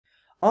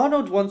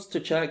Arnold wants to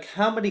check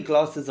how many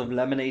glasses of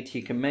lemonade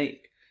he can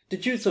make. The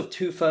juice of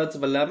 2/3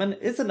 of a lemon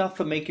is enough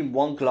for making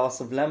 1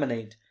 glass of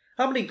lemonade.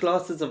 How many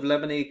glasses of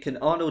lemonade can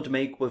Arnold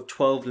make with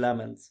 12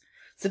 lemons?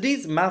 So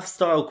these math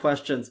style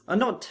questions are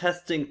not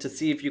testing to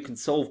see if you can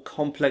solve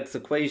complex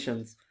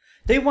equations.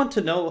 They want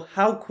to know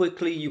how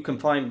quickly you can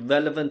find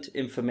relevant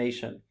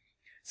information.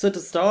 So to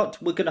start,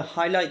 we're going to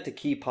highlight the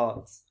key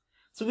parts.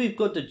 So we've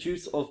got the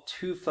juice of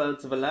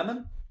 2/3 of a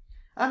lemon,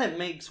 and it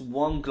makes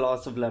 1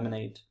 glass of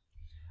lemonade.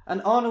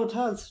 And Arnold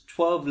has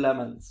 12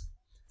 lemons.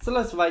 So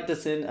let's write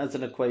this in as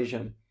an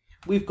equation.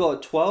 We've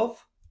got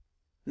 12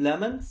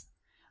 lemons,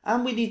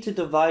 and we need to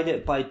divide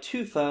it by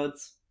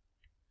 2/3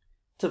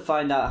 to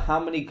find out how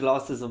many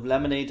glasses of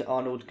lemonade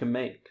Arnold can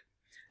make.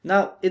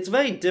 Now, it's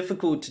very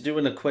difficult to do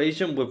an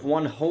equation with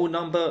one whole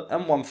number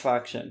and one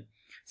fraction.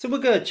 So we're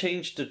going to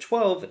change the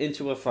 12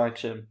 into a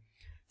fraction.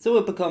 So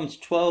it becomes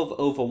 12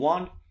 over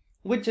 1,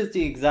 which is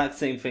the exact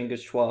same thing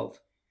as 12.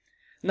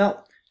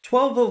 Now,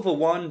 12 over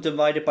 1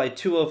 divided by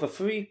 2 over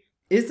 3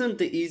 isn't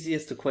the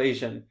easiest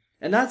equation.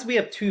 And as we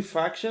have two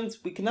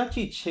fractions, we can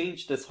actually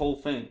change this whole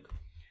thing.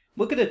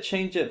 We're going to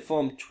change it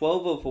from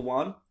 12 over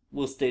 1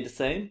 will stay the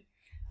same.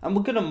 And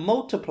we're going to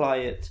multiply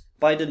it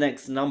by the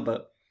next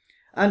number.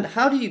 And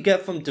how do you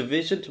get from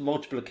division to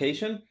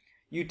multiplication?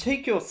 You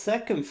take your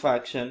second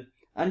fraction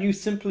and you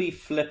simply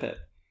flip it.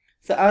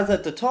 So as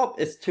at the top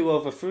is 2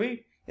 over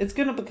 3, it's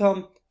going to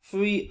become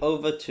 3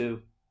 over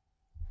 2.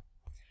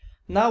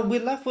 Now we're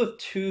left with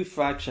two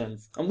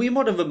fractions, and we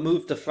want to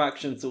remove the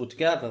fractions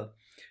altogether.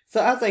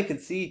 So as I can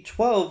see,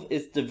 12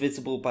 is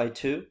divisible by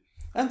 2,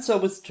 and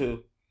so is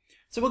 2.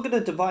 So we're going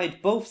to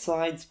divide both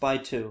sides by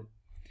 2.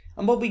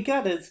 And what we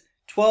get is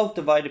 12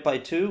 divided by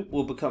 2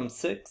 will become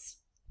 6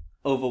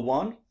 over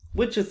 1,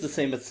 which is the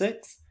same as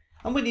 6.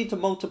 And we need to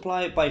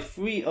multiply it by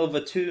 3 over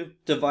 2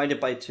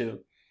 divided by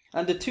 2.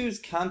 And the 2's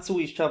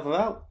cancel each other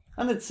out,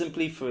 and it's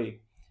simply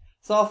 3.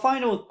 So our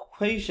final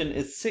equation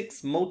is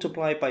 6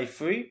 multiplied by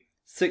 3,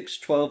 6,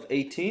 12,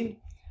 18.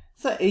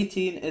 So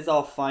 18 is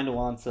our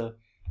final answer.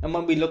 And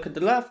when we look at the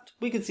left,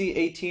 we can see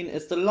 18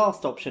 is the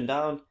last option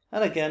down,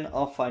 and again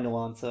our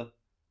final answer.